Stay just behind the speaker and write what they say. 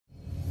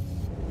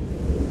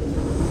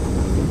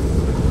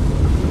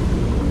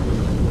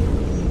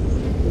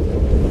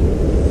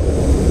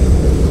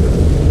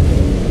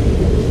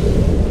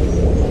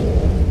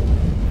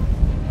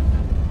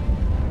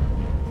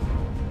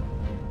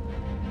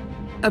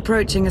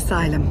Approaching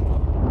Asylum.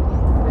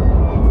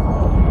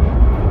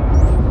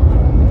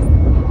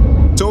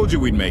 Told you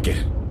we'd make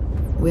it.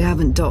 We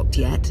haven't docked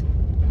yet.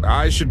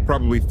 I should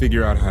probably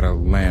figure out how to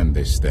land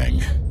this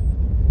thing.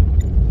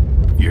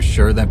 You're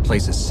sure that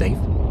place is safe?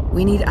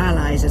 We need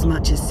allies as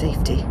much as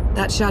safety.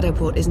 That shadow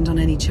port isn't on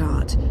any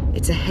chart.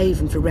 It's a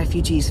haven for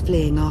refugees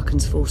fleeing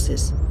Arkan's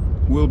forces.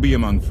 We'll be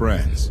among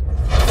friends.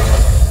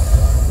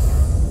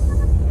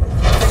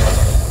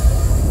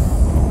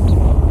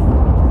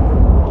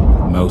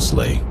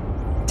 Mostly.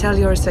 Tell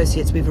your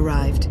associates we've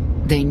arrived.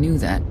 They knew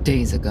that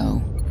days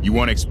ago. You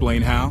want to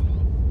explain how?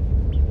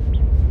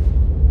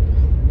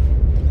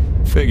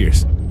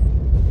 Figures.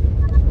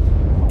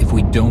 If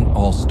we don't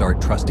all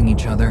start trusting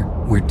each other,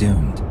 we're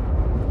doomed.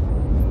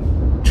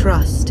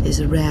 Trust is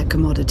a rare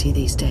commodity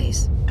these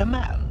days.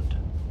 Command.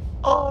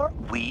 Are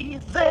we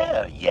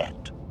there yet?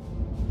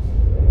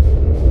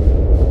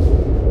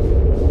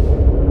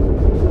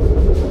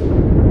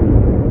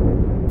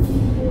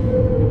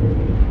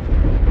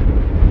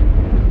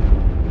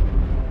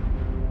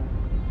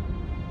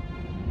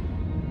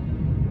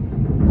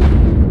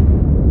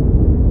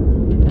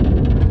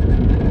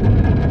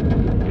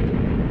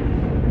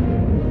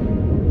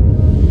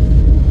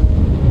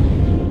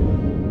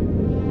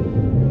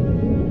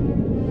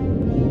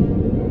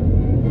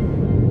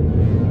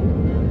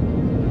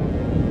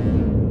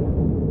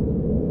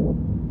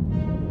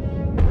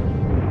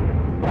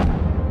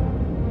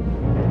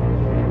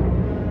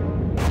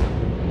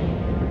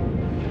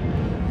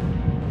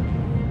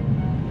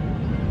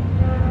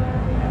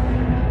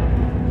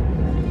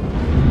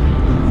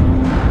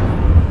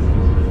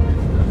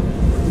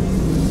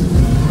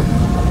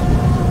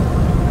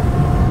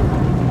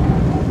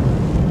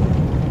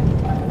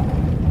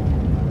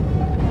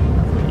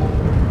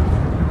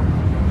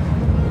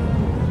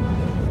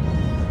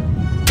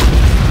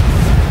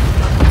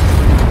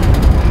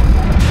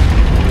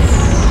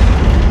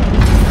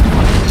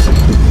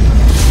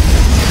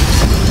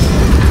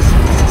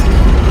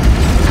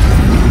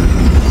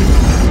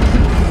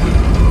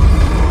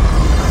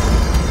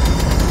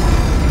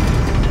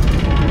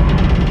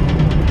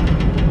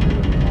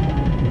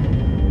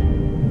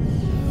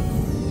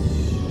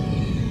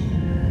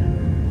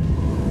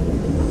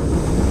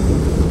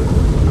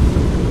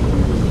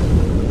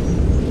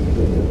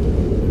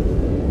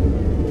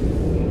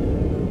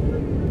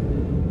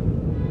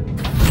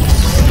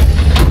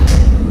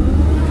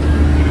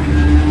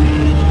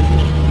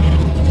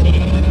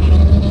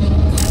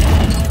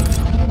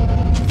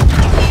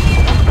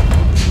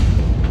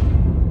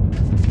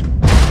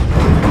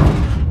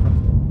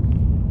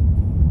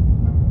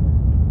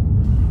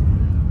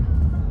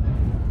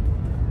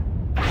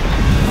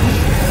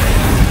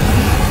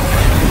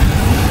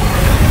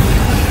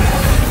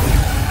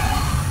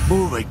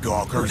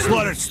 Gawkers,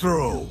 let us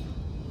through!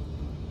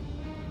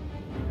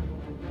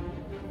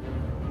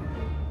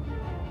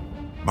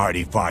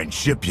 Mighty fine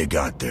ship you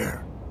got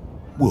there.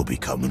 We'll be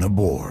coming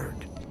aboard.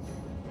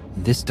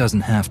 This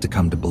doesn't have to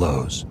come to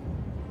blows.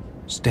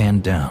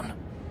 Stand down.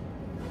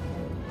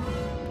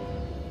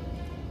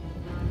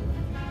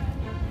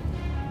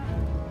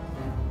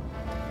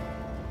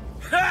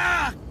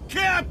 Ha!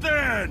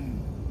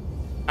 Captain!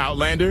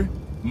 Outlander,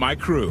 my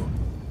crew.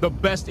 The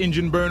best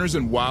engine burners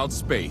in wild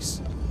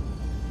space.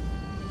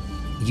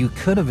 You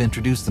could have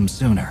introduced them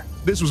sooner.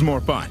 This was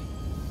more fun.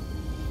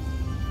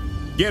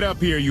 Get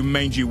up here, you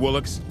mangy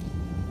woolocks.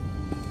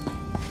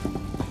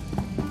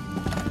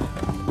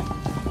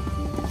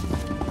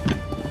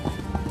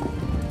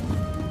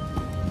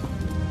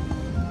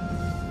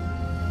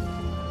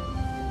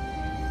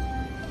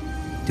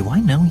 Do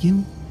I know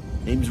you?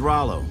 Name's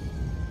Rollo.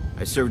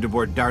 I served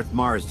aboard Darth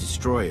Marr's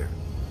destroyer.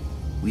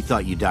 We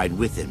thought you died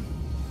with him.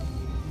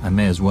 I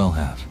may as well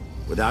have.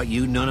 Without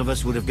you, none of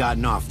us would have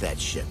gotten off that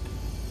ship.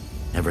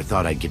 Never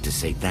thought I'd get to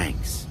say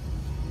thanks.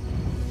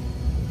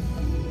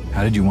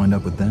 How did you wind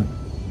up with them?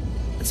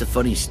 It's a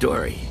funny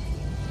story.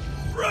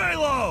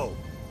 Raylo!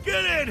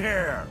 Get in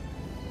here!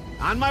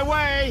 On my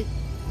way!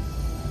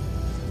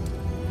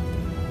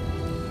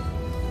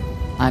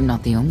 I'm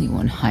not the only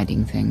one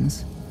hiding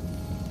things.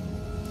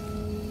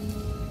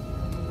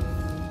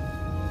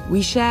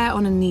 We share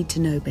on a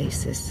need-to-know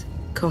basis.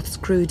 Koth's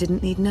crew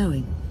didn't need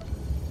knowing.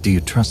 Do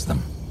you trust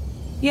them?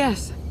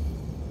 Yes.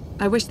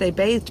 I wish they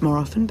bathed more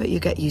often, but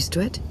you get used to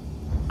it.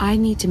 I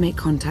need to make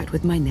contact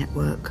with my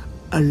network,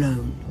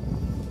 alone.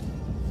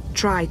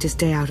 Try to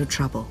stay out of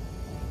trouble.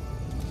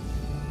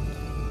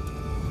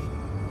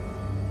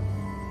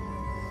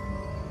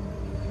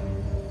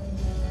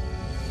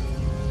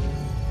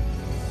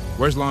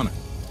 Where's Lana?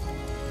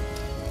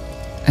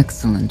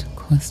 Excellent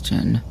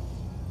question.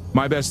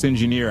 My best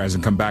engineer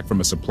hasn't come back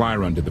from a supply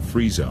run to the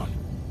free zone.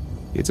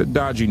 It's a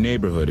dodgy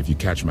neighborhood if you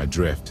catch my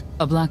drift.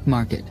 A black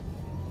market.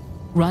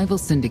 Rival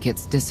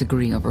syndicates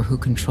disagree over who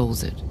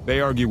controls it. They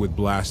argue with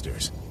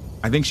blasters.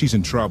 I think she's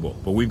in trouble,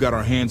 but we've got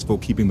our hands full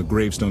keeping the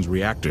Gravestone's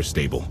reactor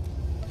stable.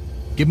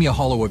 Give me a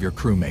holo of your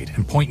crewmate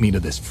and point me to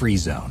this free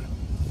zone.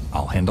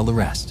 I'll handle the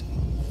rest.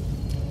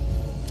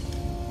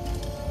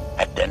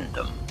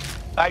 Addendum.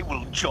 I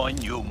will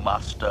join you,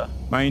 Master.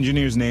 My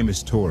engineer's name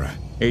is Tora.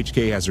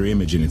 HK has her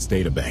image in its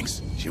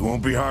databanks. She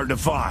won't be hard to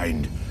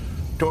find.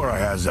 Tora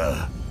has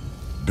a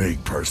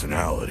big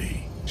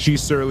personality.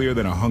 She's surlier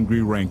than a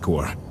hungry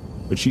rancor,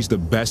 but she's the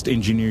best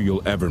engineer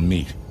you'll ever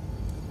meet.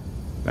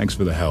 Thanks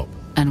for the help.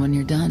 And when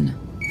you're done,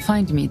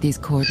 find me these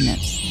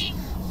coordinates.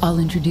 I'll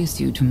introduce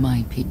you to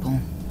my people.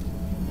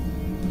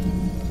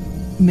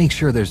 Make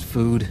sure there's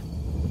food.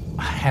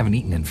 I haven't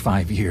eaten in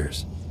 5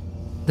 years.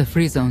 The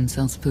free zone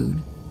sells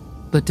food,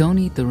 but don't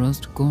eat the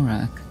roast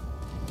gorak.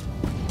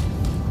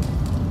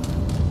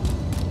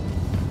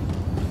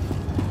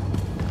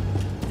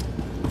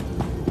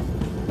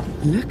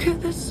 Look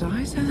at the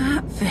size of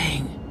that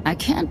thing. I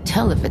can't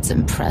tell if it's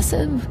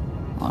impressive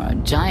or a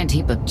giant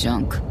heap of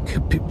junk.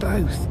 Could be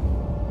both.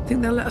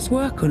 Think they'll let us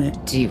work on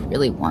it? Do you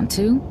really want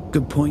to?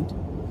 Good point.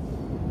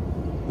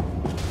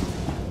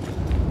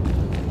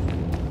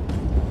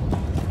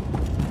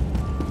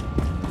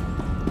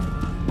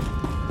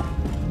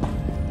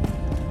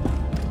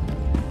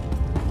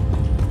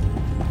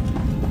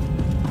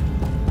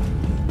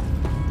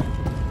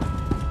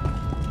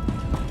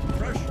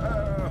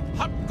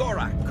 Hot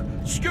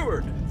gorak,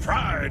 skewered,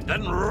 fried,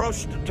 then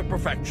roasted to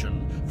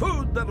perfection.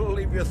 Food that'll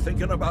leave you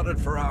thinking about it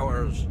for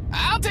hours.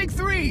 I'll take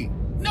 3.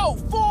 No,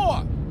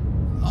 4.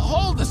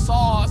 Hold the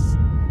sauce.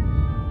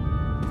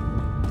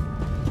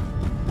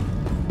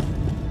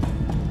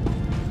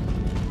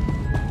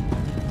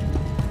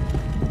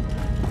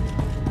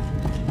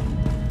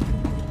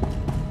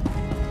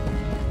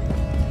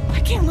 I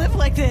can't live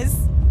like this.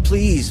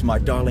 Please, my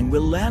darling,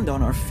 we'll land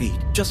on our feet.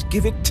 Just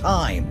give it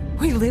time.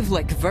 We live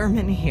like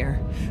vermin here,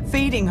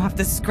 feeding off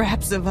the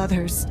scraps of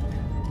others.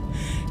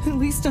 At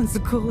least on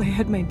Zakul I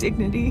had my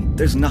dignity.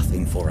 There's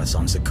nothing for us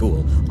on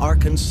Zakul.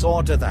 Arkan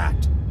saw to that.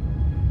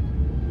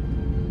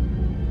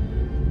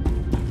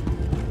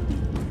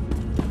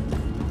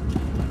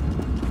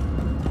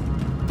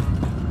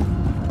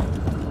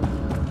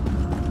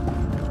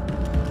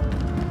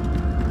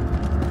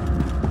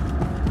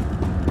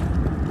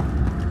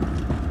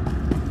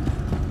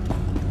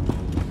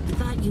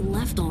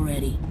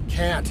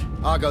 Can't.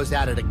 Argo's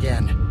at it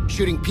again.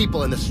 Shooting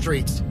people in the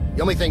streets.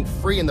 The only thing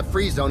free in the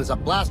free zone is a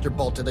blaster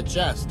bolt to the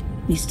chest.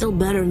 He's still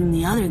better than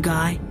the other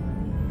guy.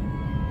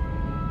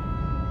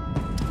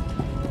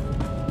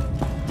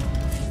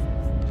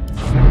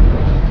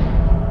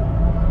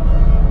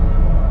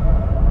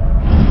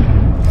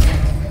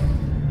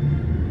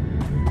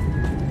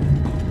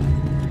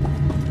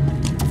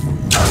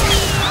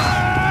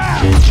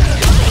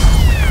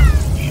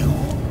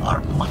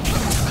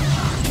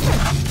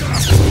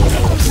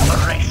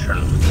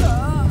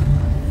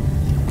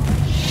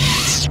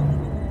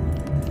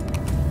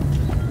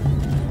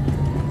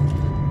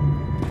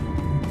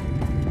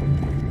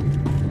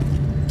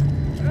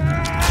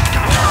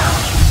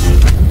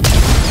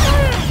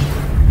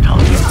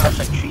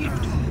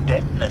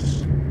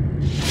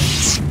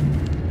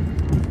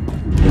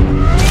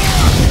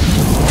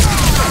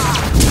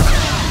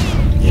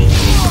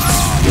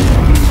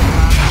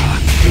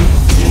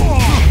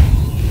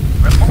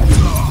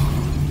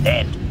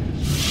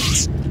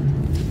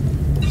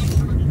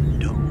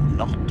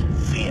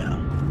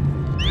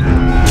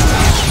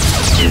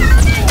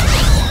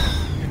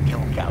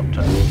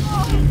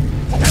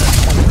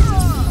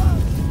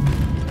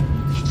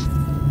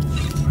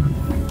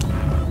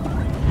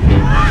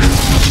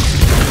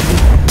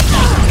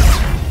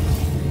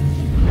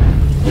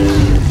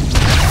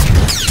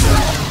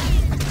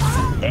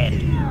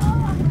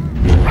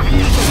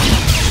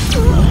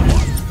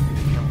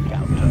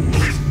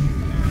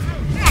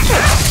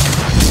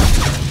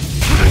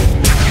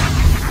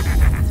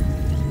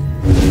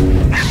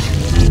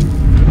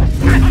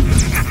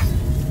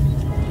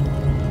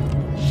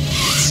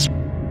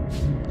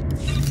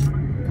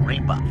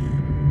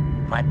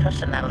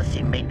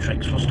 Personality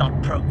matrix was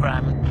not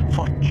programmed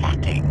for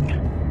chatting.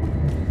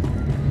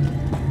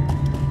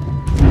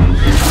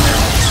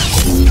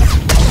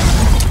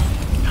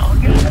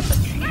 Target has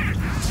achieved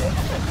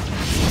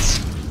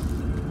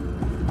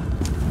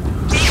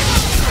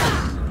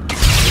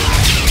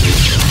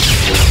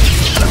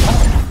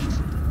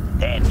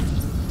dead.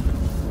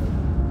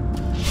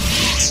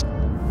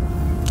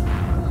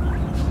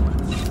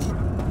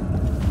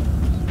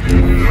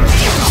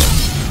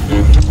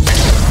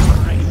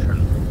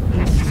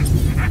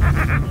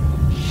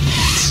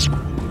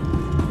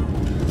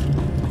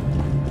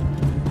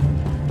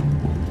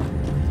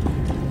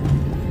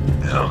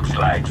 Looks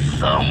like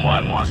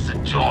someone wants to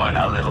join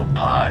our little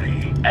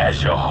party.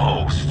 As your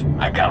host,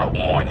 I gotta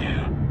warn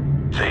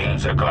you,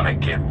 things are gonna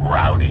get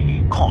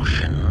rowdy.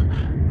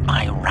 Caution.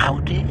 By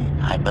rowdy,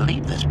 I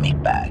believe this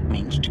meatbag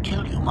means to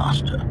kill you,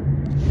 Master.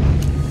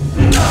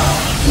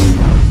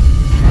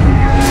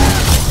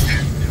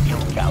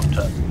 Kill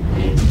counter.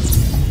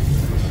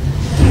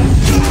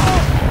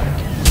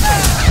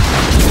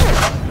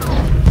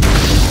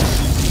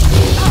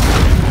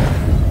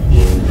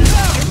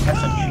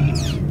 Has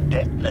achieved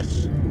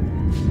deadness.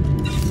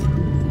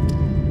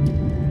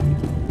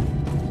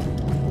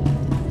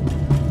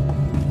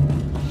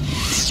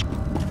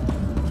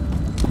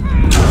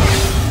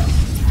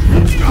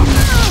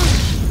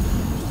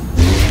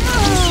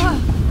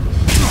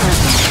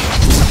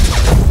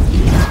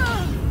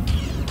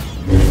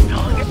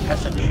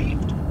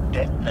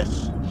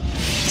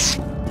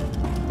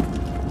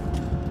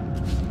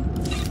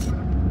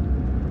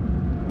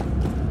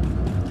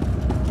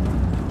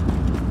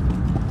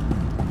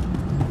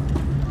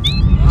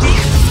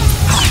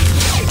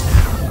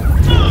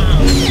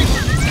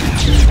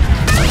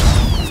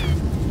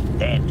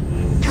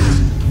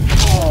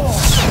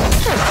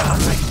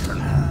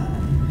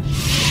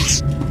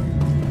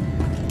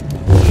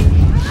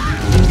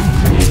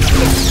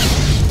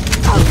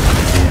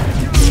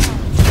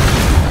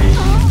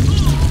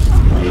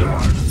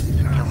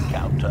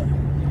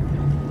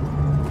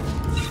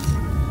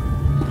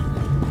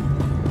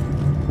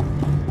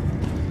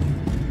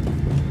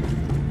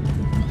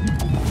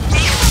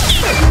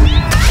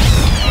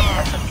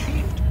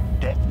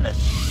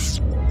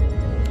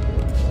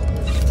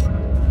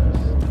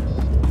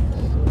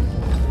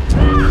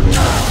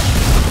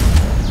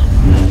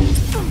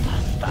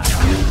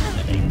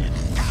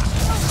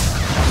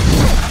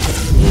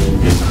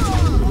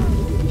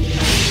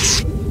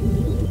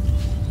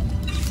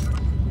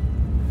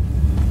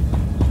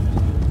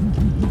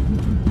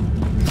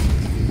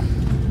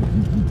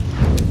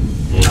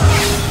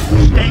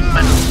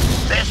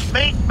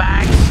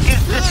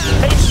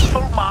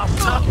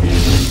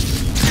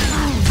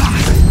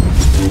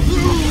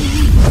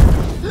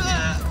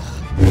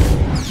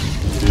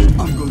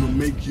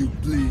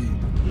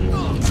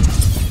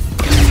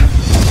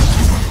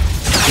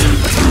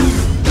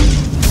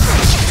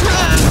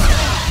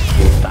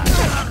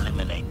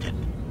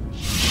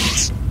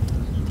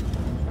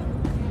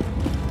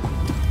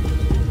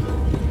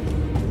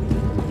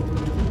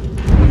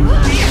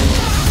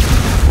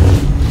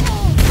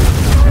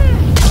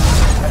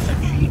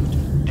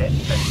 dead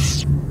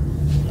face.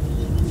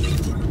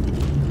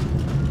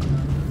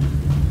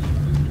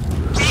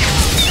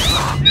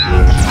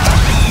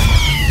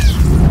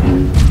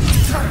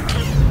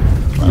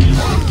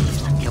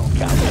 Skill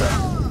counter.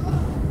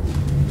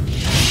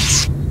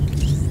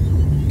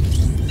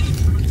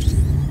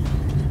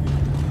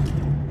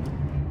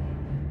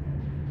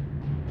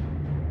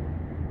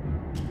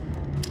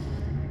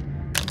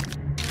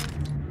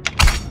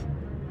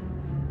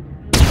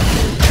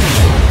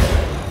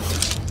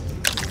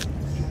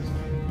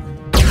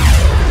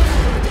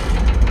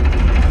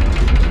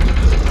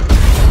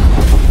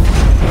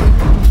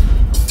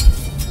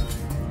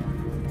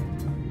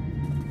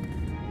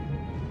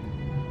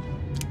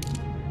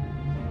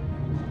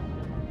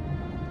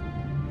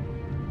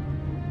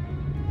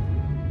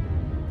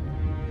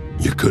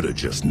 You could have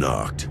just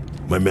knocked.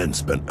 My men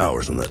spent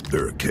hours on that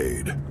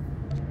barricade.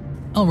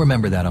 I'll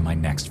remember that on my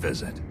next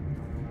visit.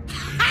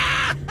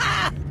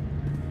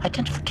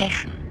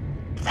 Identification.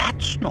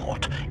 That's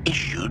not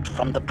issued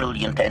from the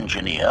brilliant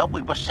engineer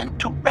we were sent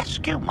to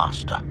rescue,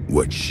 Master.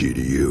 What's she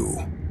to you?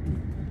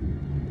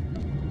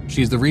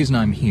 She's the reason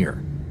I'm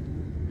here.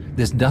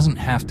 This doesn't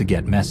have to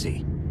get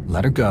messy.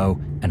 Let her go,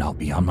 and I'll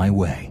be on my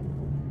way.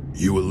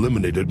 You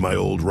eliminated my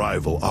old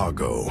rival,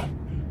 Argo.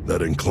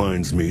 That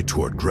inclines me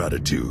toward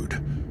gratitude.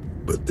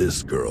 But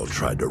this girl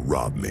tried to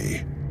rob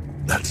me.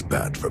 That's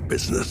bad for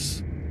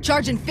business.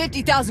 Charging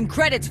 50,000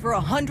 credits for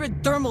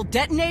 100 thermal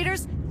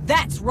detonators?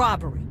 That's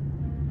robbery.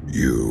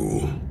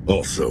 You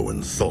also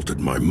insulted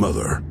my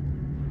mother.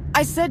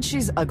 I said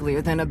she's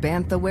uglier than a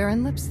bantha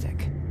wearing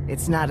lipstick.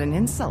 It's not an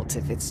insult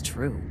if it's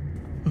true.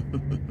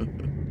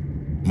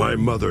 My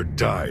mother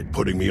died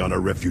putting me on a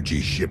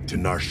refugee ship to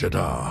Nar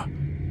Shaddaa.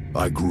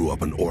 I grew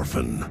up an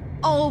orphan.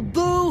 Oh,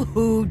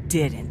 boo-hoo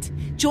didn't.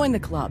 Join the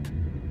club.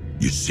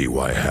 You see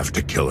why I have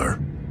to kill her?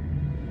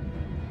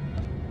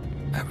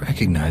 I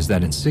recognize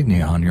that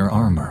insignia on your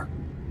armor.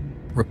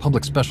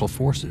 Republic Special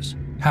Forces,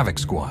 Havoc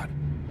Squad.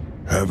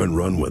 Haven't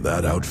run with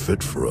that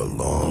outfit for a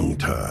long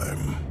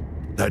time.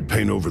 I'd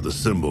paint over the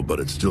symbol, but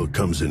it still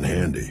comes in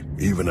handy,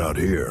 even out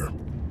here.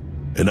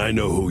 And I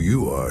know who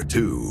you are,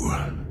 too.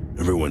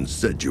 Everyone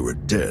said you were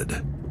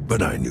dead,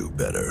 but I knew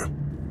better.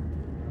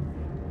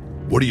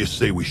 What do you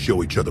say we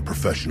show each other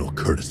professional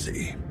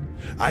courtesy?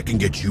 I can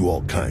get you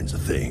all kinds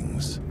of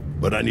things,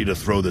 but I need to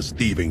throw this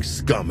thieving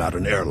scum out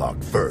an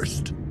airlock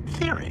first.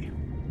 Theory.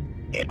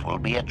 It will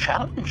be a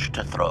challenge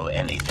to throw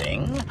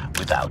anything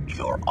without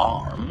your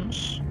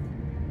arms.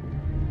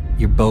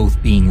 You're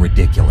both being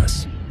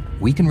ridiculous.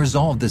 We can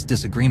resolve this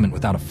disagreement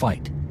without a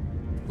fight.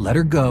 Let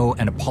her go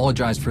and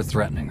apologize for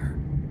threatening her.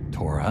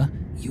 Tora,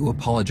 you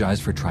apologize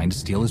for trying to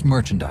steal his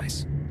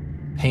merchandise.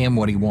 Pay him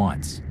what he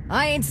wants.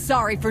 I ain't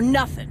sorry for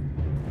nothing.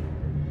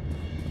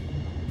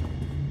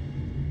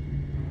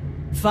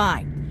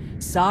 Fine.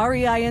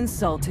 Sorry I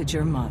insulted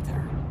your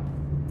mother.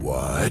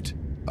 What?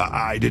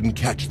 I didn't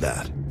catch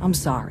that. I'm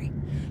sorry.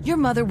 Your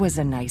mother was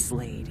a nice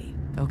lady,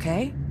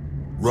 okay?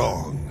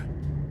 Wrong.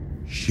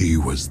 She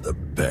was the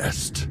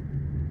best.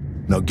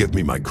 Now give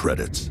me my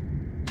credits.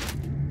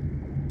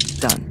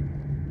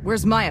 Done.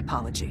 Where's my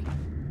apology?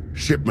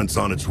 Shipment's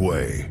on its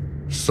way.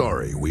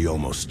 Sorry we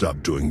almost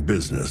stopped doing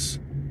business.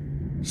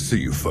 See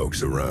you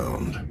folks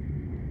around.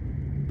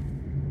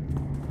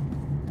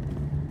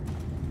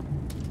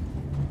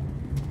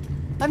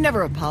 I've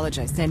never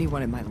apologized to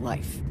anyone in my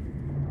life.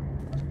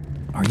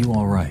 Are you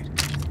all right?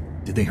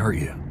 Did they hurt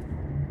you?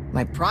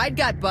 My pride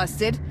got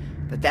busted,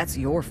 but that's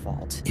your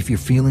fault. If you're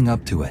feeling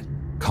up to it,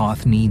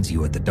 Koth needs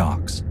you at the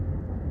docks.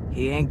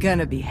 He ain't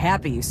gonna be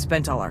happy you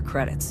spent all our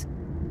credits.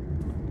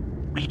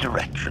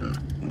 Redirection.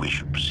 We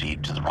should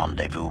proceed to the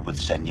rendezvous with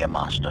Senya,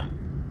 Master.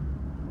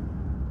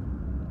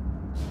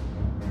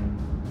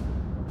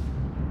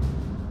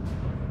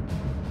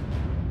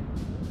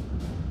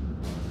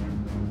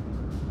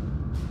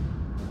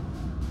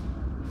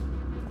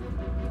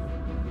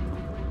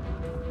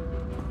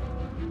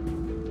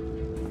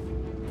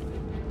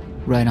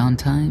 Right on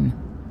time.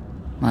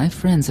 My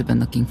friends have been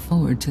looking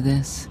forward to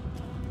this.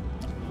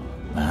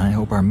 I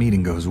hope our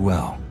meeting goes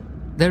well.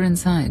 They're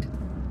inside.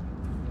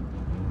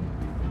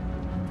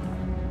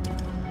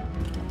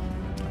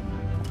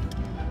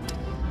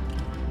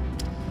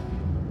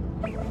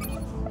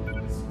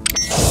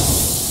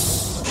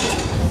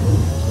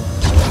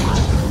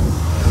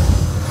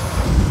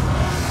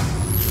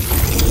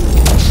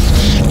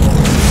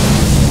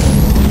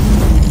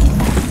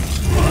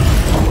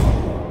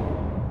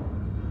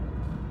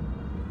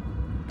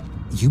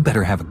 You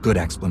better have a good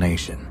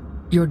explanation.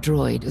 Your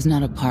droid is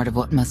not a part of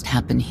what must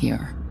happen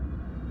here.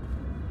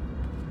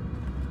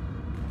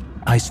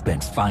 I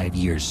spent 5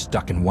 years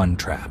stuck in one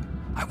trap.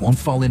 I won't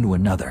fall into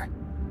another.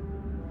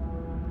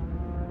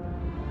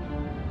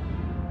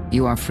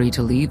 You are free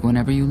to leave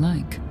whenever you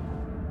like.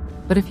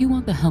 But if you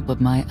want the help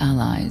of my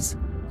allies,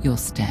 you'll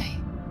stay.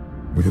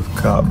 We've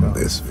come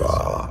this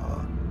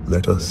far.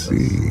 Let us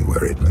see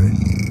where it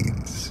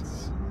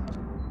leads.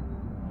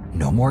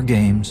 No more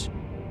games.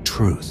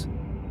 Truth.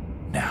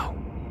 Now.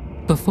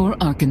 Before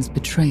Arkan's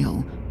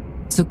betrayal,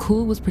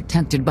 Zakul was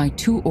protected by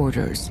 2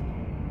 orders.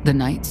 The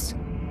Knights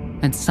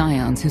and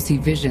scions who see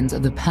visions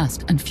of the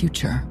past and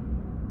future.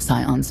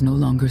 Scions no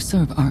longer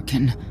serve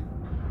Arkan.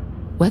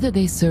 Whether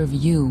they serve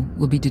you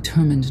will be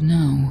determined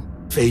now.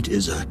 Fate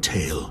is a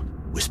tale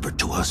whispered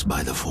to us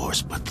by the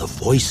Force, but the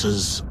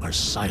voices are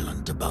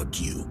silent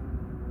about you.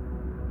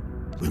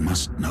 We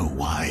must know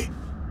why.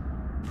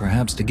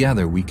 Perhaps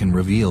together we can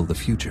reveal the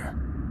future.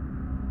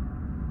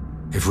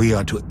 If we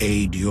are to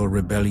aid your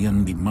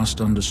rebellion, we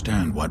must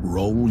understand what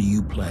role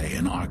you play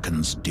in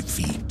Arkan's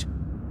defeat.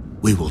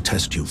 We will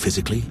test you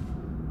physically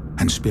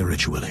and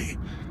spiritually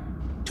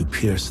to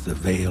pierce the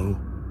veil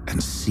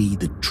and see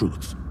the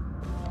truth.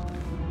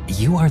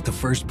 You aren't the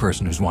first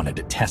person who's wanted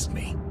to test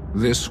me.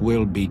 This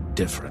will be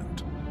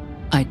different.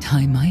 I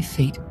tie my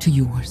fate to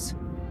yours.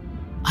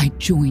 I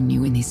join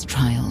you in these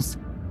trials,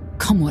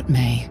 come what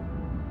may.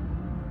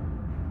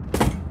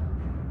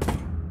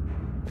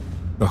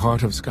 The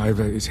heart of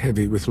Skyva is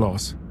heavy with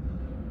loss.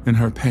 In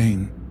her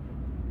pain,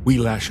 we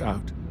lash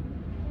out.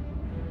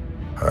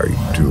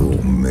 I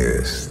do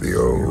miss the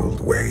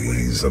old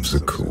ways of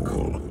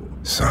Zakul.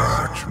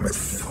 Such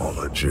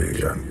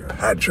mythology and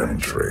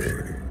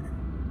pageantry.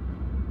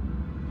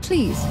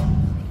 Please,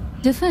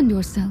 defend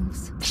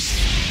yourselves.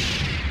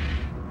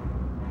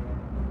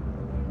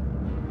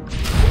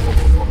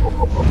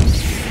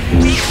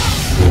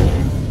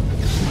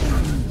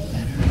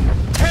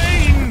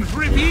 Pain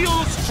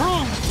reveals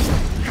truth!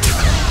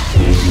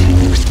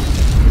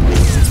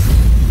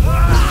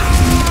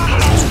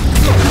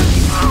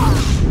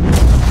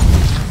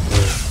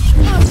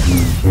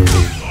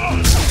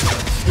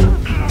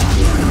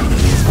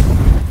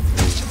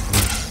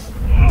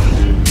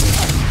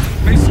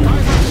 May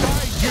Skyva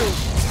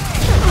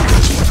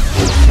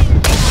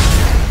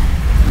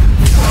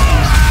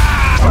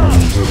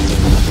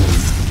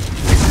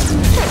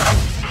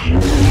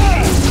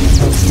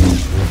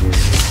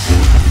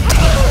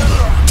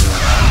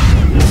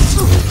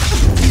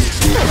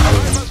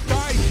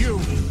guide you!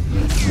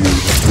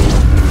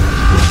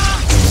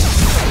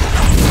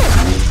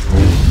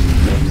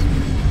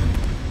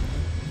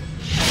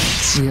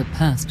 We have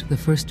passed the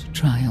first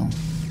trial.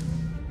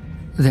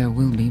 There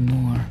will be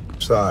more.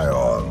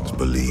 Scions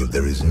believe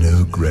there is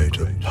no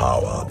greater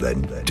power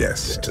than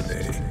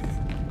destiny.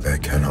 They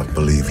cannot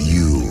believe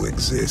you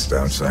exist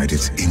outside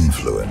its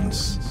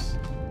influence.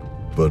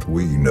 But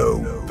we know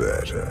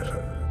better.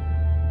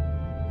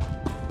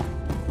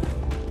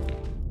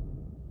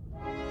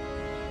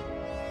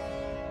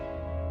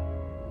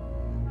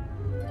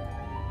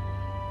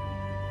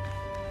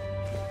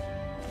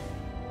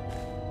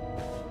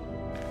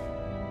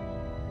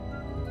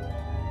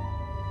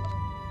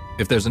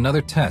 If there's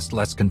another test,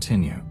 let's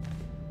continue.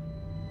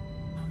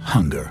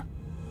 Hunger.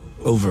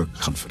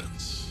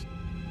 Overconfidence.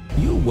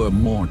 You were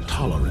more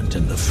tolerant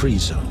in the free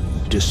zone,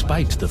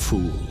 despite the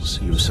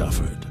fools you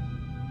suffered.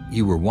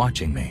 You were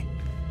watching me.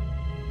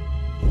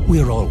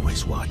 We're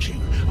always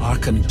watching.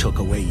 Arkan took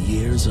away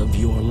years of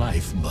your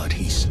life, but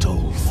he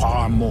stole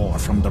far more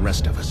from the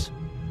rest of us.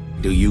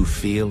 Do you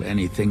feel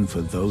anything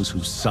for those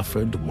who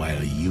suffered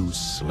while you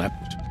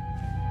slept?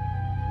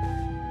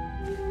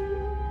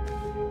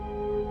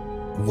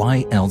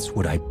 Why else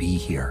would I be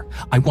here?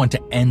 I want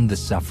to end the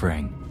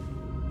suffering.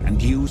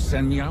 And you,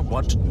 Senya,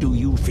 what do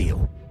you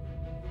feel?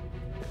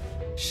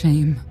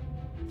 Shame.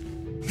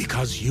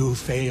 Because you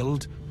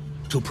failed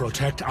to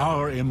protect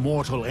our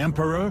immortal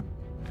Emperor?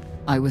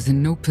 I was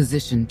in no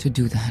position to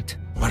do that.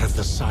 What of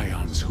the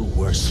Scions who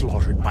were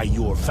slaughtered by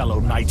your fellow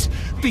knights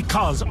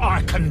because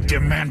Arkan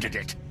demanded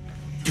it?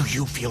 Do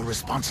you feel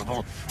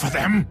responsible for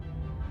them?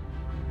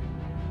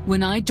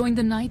 When I joined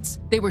the Knights,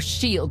 they were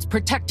shields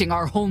protecting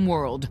our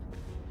homeworld.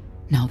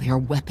 Now they are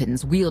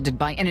weapons wielded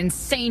by an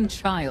insane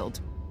child.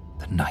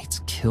 The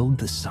Knights killed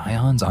the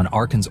Scions on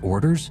Arkan's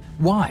orders?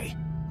 Why?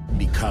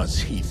 Because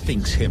he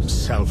thinks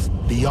himself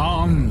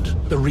beyond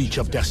the reach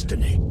of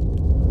destiny.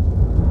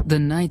 The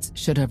Knights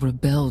should have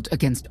rebelled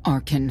against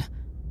Arkan.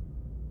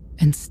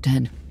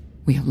 Instead,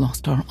 we have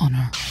lost our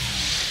honor.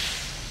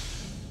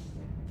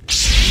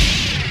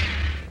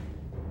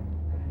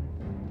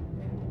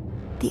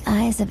 The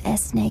eyes of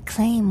Esne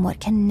claim what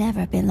can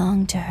never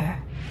belong to her.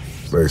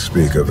 They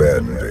speak of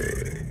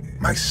envy,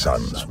 my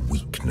son's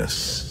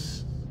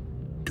weakness.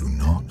 Do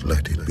not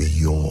let it be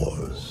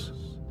yours.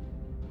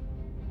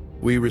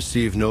 We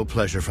receive no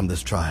pleasure from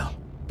this trial,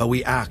 but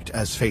we act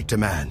as fate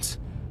demands.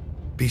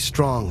 Be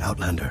strong,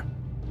 Outlander.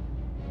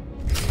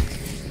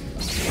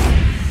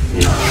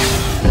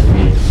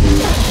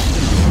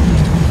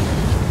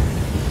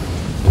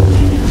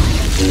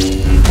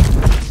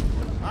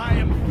 I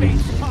am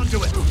fate's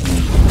conduit.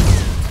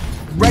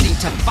 Ready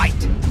to fight.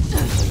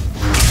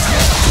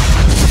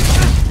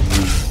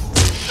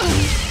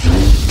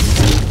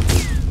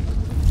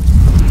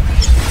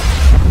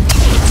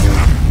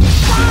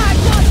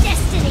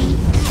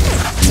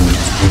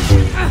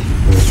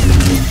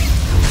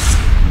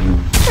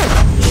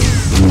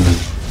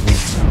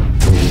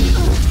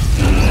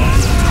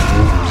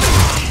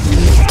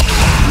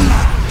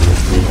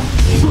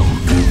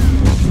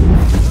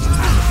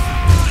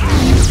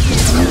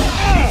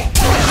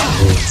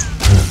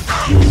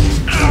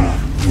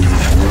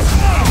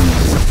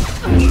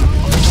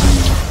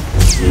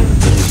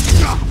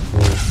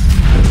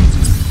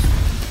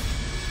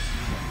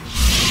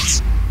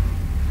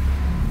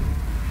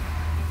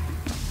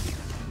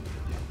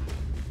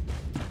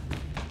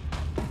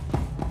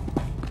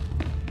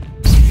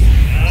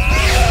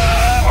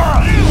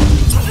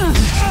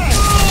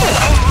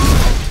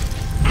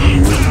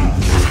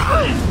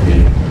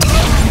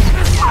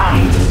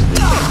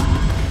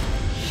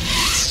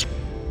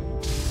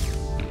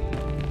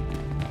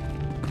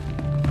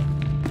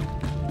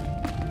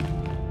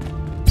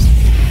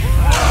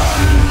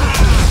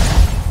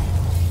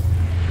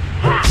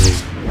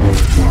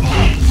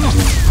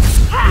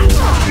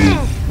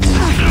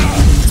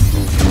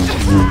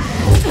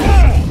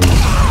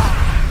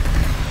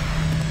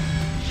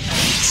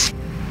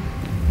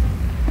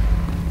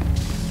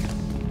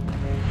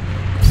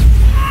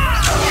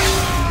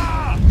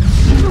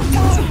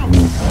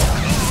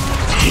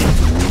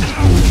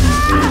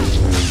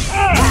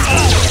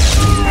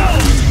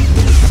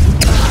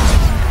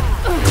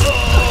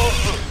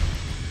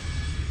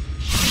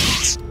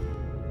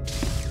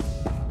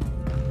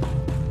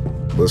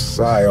 The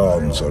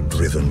Scions are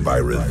driven by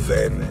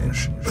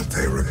revenge, but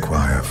they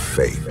require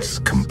fate's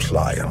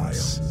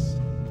compliance.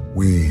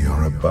 We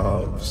are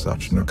above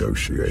such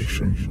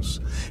negotiations.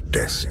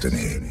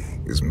 Destiny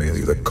is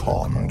merely the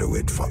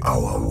conduit for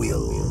our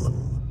will.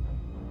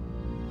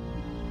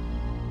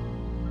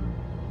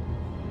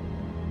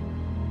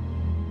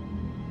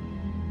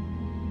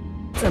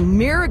 It's a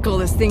miracle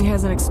this thing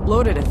hasn't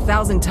exploded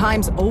 1,000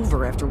 times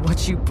over after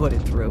what you put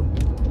it through.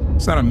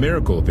 It's not a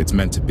miracle if it's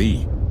meant to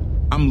be.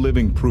 I'm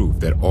living proof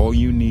that all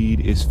you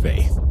need is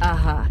faith.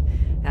 Uh-huh.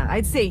 Now,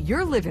 I'd say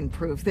you're living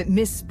proof that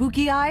Miss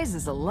Spooky Eyes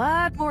is a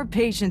lot more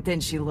patient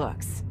than she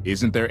looks.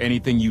 Isn't there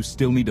anything you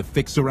still need to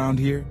fix around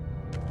here?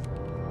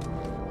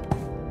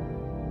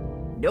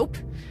 Nope.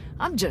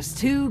 I'm just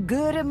too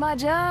good at my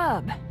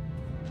job.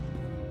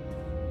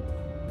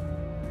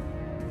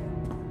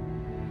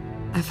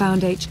 I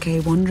found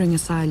HK wandering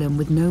Asylum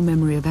with no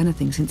memory of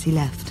anything since he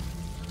left.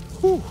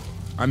 Whew.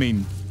 I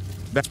mean,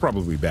 that's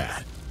probably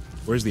bad.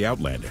 Where's the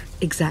Outlander?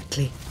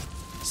 Exactly.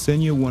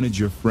 Senya wanted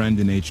your friend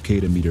in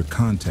HK to meet her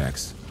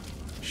contacts.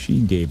 She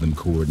gave them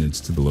coordinates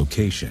to the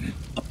location.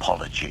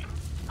 Apology.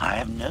 I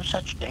have no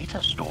such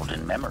data stored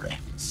in memory.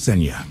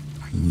 Senya,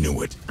 I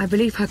knew it. I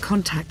believe her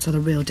contacts are the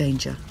real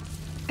danger.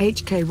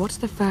 HK, what's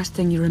the first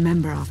thing you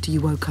remember after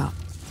you woke up?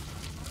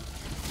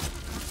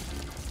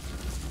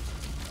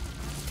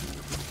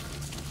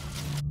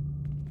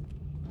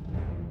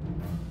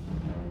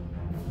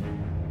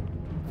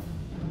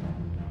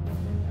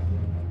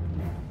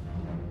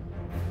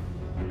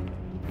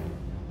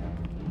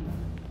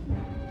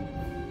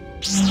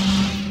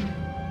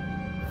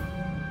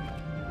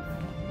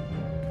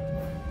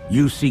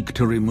 You seek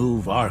to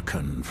remove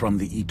Arkan from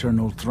the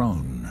Eternal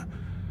Throne.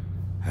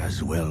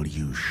 As well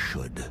you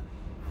should.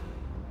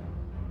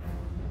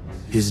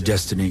 His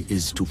destiny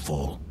is to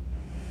fall.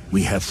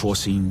 We have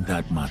foreseen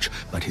that much,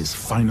 but his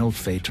final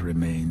fate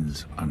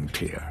remains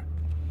unclear.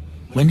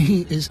 When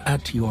he is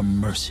at your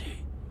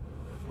mercy,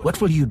 what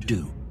will you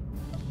do?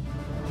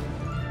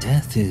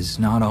 Death is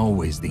not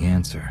always the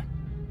answer.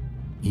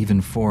 Even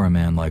for a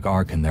man like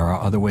Arkan, there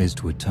are other ways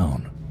to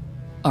atone.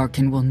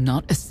 Arkan will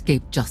not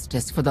escape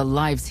justice for the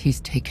lives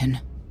he's taken.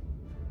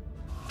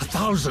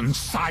 1,000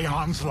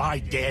 Scions lie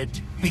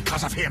dead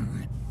because of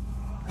him.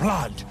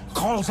 Blood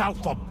calls out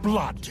for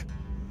blood.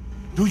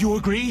 Do you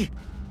agree?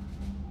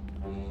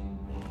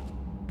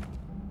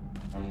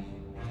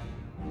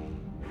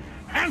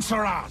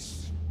 Answer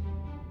us!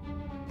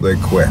 They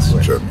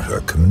question her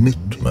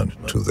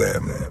commitment to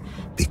them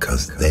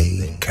because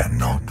they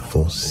cannot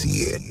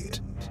foresee it.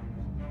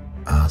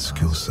 Ask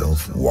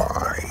yourself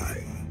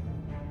why.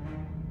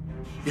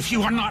 If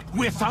you are not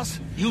with us,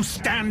 you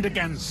stand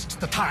against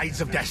the tides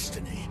of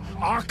destiny.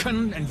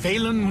 Arkan and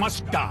Valen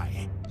must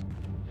die.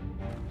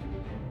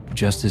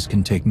 Justice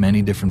can take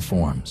many different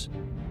forms.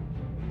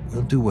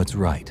 We'll do what's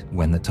right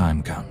when the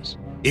time comes.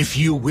 If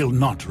you will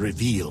not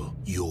reveal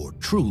your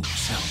true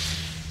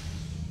self,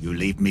 you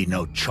leave me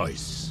no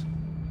choice.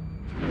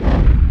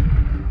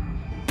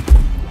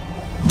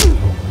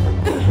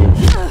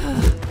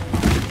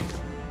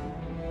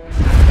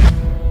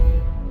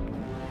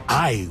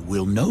 I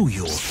will know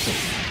your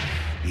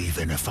fate,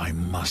 even if I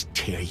must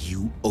tear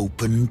you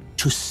open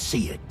to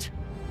see it.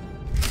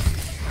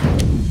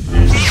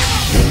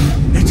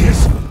 It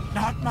is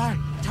not my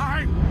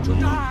time to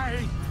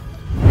die!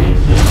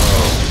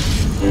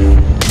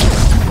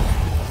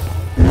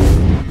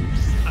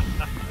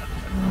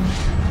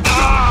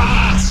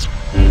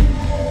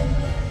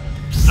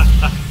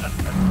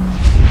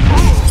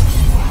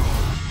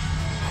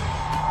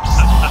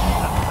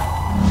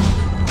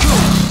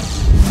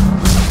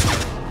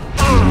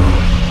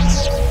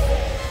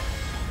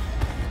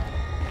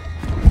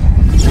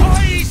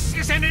 Choice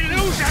is an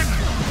illusion!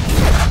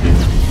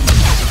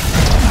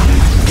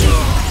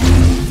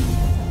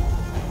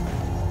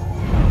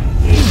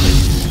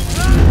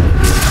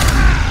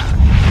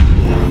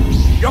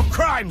 Your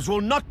crimes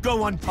will not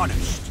go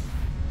unpunished.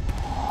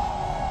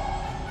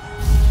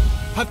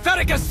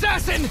 Pathetic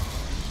assassin!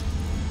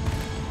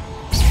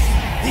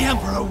 The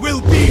Emperor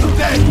will be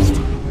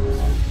avenged!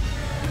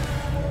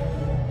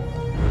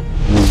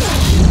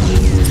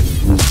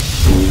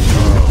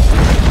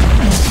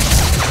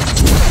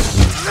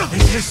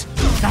 It is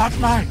not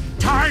my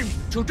time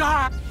to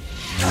die!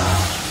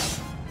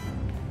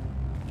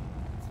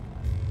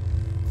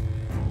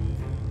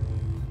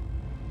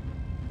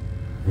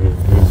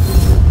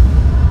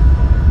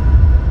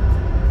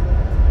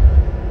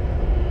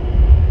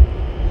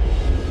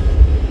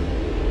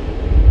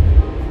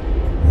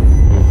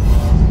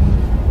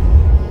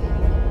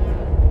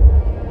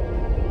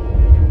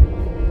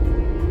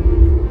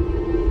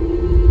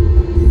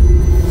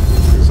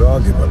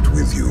 Argument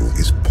with you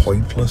is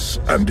pointless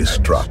and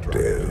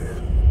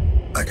destructive.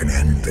 I can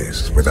end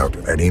this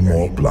without any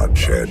more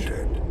bloodshed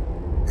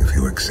if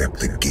you accept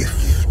the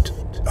gift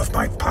of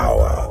my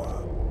power.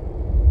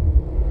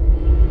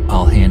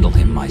 I'll handle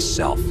him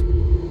myself.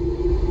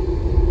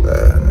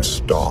 Then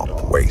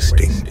stop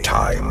wasting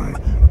time.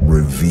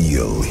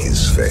 Reveal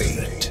his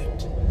fate.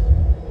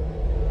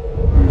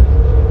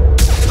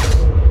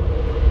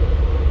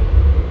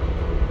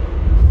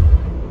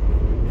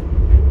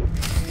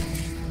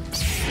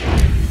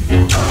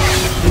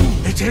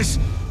 It is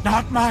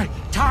not my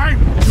time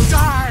to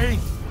die!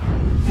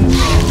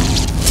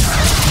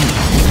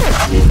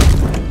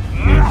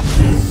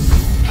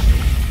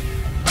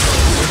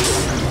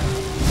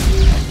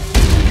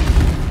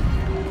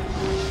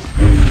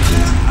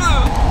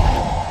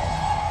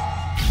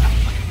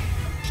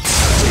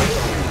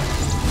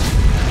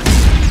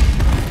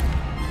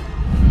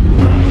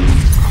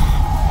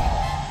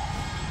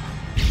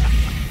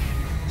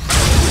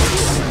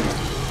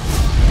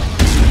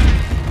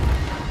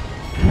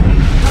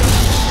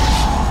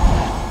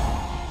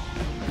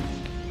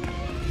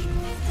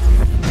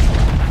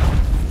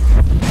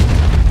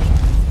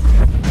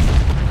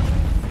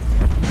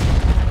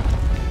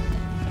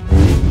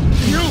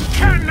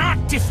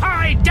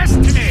 Defy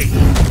destiny!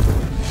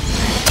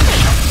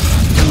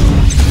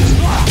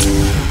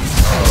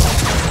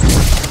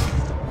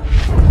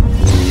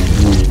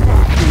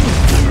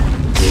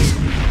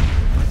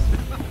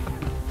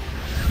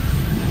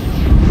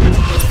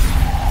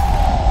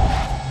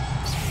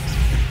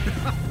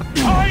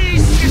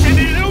 Choice is an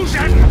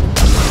illusion!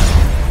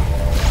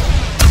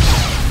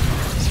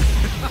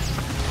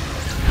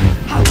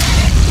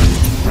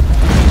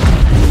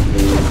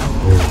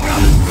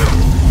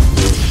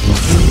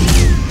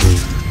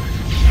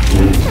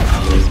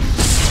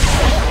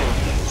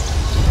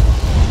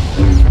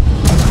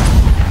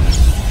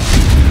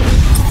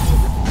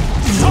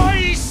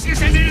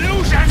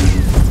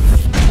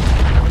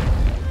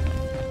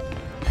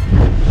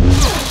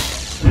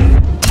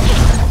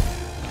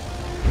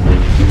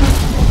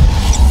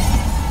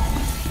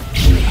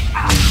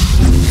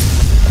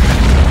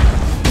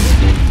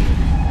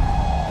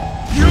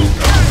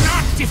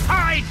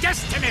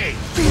 Destiny!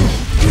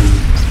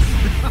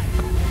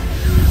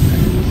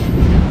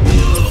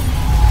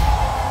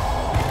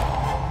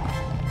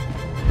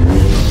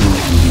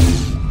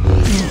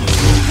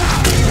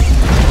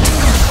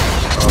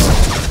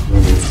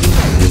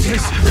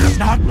 This is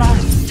not my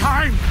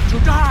time to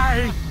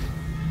die!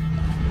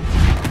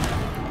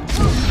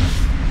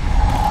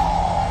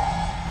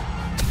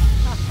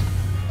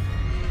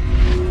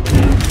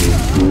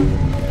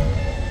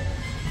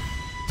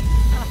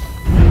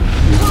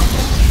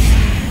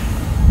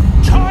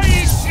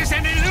 Choice is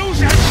an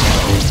illusion!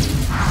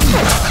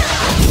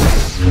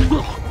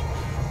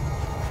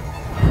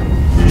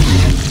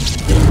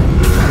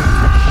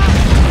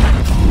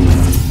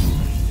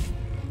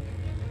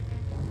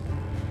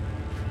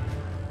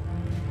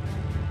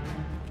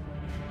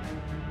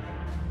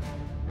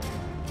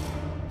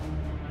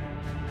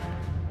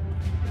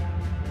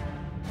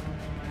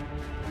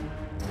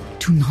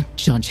 Do not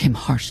judge him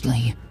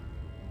harshly.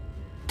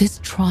 This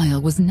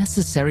trial was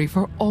necessary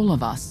for all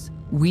of us.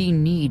 We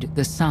need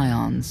the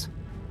Scions.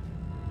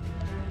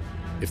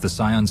 If the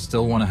Scions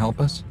still want to help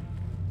us,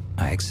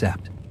 I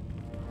accept.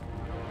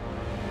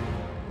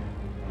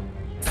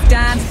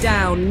 Stand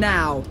down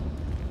now.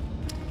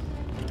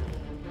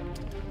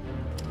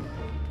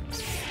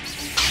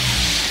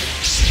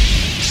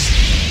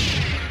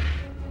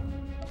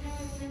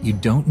 You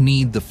don't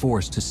need the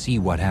Force to see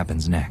what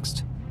happens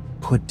next.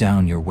 Put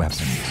down your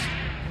weapons.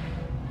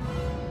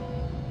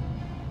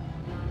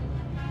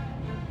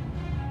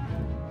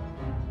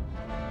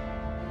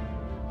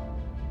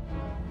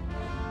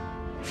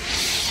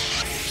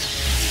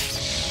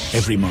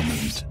 Every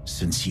moment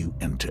since you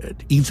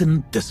entered,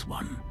 even this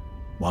one,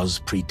 was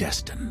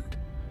predestined.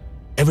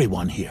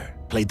 Everyone here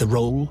played the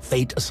role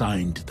fate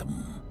assigned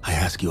them. I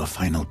ask you a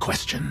final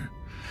question.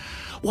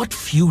 What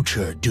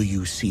future do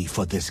you see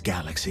for this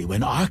galaxy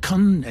when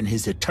Archon and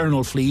his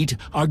eternal fleet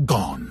are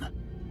gone?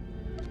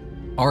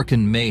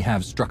 Archon may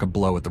have struck a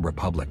blow at the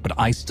Republic, but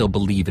I still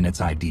believe in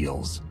its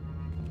ideals.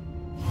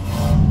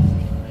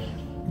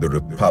 The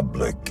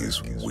Republic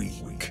is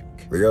weak.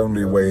 The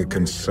only way it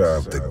can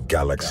serve the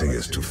galaxy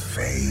is to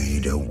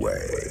fade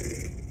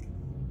away.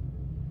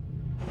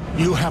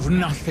 You have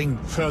nothing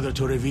further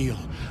to reveal.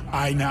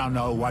 I now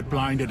know what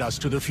blinded us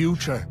to the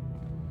future.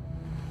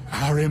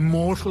 Our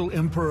immortal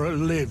Emperor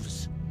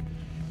lives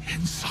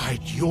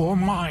inside your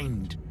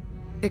mind.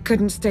 It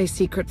couldn't stay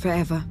secret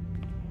forever.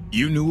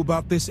 You knew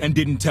about this and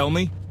didn't tell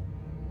me?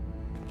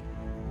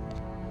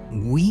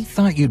 We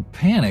thought you'd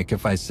panic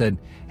if I said,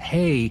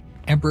 hey,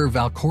 Emperor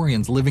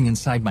Valkorian's living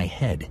inside my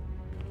head.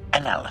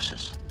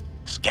 Analysis.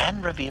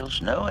 Scan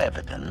reveals no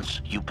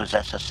evidence you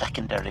possess a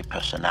secondary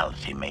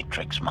personality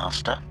matrix,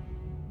 Master.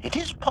 It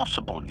is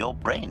possible your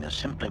brain is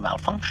simply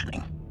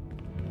malfunctioning.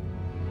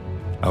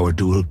 Our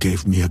duel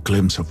gave me a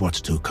glimpse of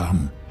what's to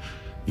come.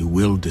 You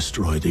will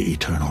destroy the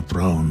Eternal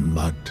Throne,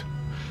 but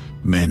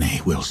many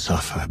will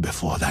suffer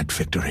before that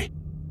victory.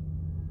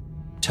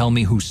 Tell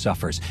me who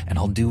suffers, and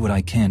I'll do what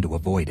I can to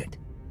avoid it.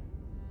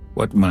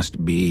 What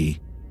must be,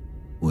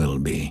 will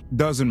be.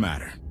 Doesn't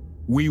matter.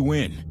 We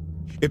win.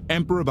 If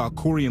Emperor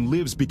Valkorian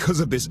lives because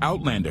of this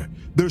Outlander,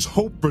 there's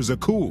hope for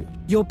Zakuul.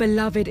 Your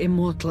beloved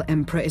immortal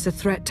Emperor is a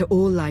threat to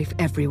all life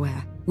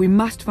everywhere. We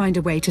must find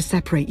a way to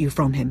separate you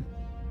from him.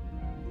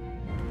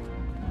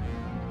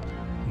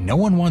 No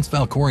one wants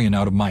Valkorian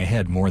out of my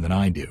head more than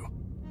I do.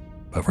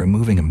 But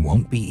removing him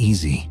won't be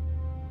easy.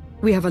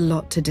 We have a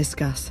lot to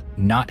discuss.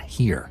 Not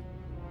here.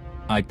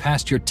 I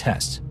passed your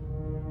test.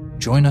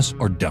 Join us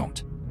or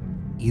don't.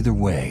 Either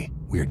way,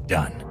 we're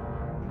done.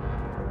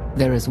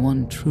 There is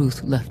one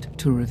truth left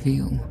to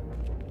reveal.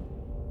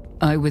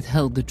 I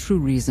withheld the true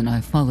reason I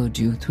followed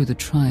you through the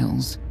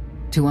trials,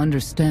 to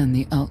understand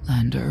the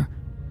Outlander,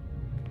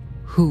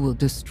 who will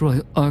destroy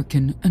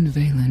Arkin and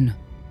Valen,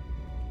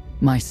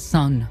 my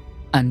son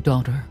and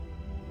daughter.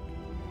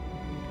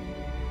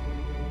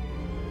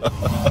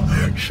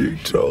 She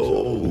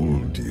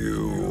told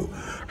you.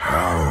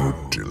 How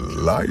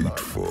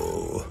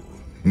delightful.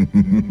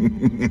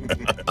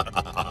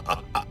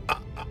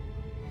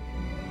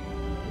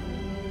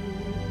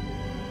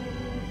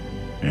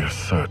 You're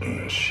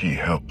certain she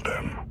helped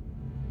them?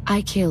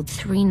 I killed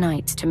 3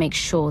 knights to make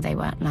sure they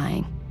weren't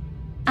lying.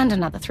 And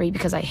another 3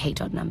 because I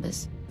hate odd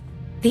numbers.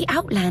 The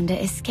Outlander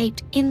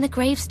escaped in the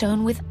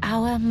gravestone with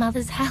our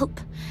mother's help.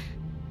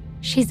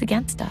 She's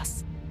against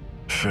us.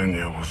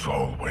 Senya was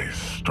always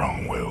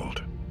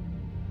strong-willed.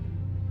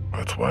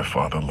 That's why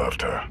Father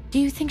loved her. Do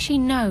you think she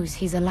knows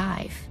he's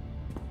alive?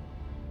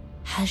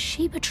 Has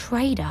she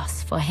betrayed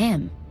us for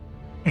him?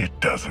 It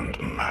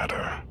doesn't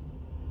matter.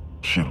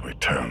 She'll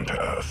return to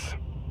us.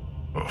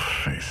 We'll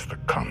face the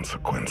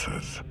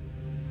consequences.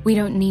 We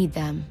don't need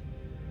them.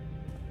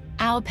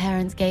 Our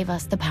parents gave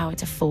us the power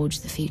to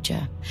forge the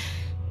future.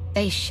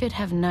 They should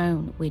have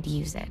known we'd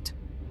use it.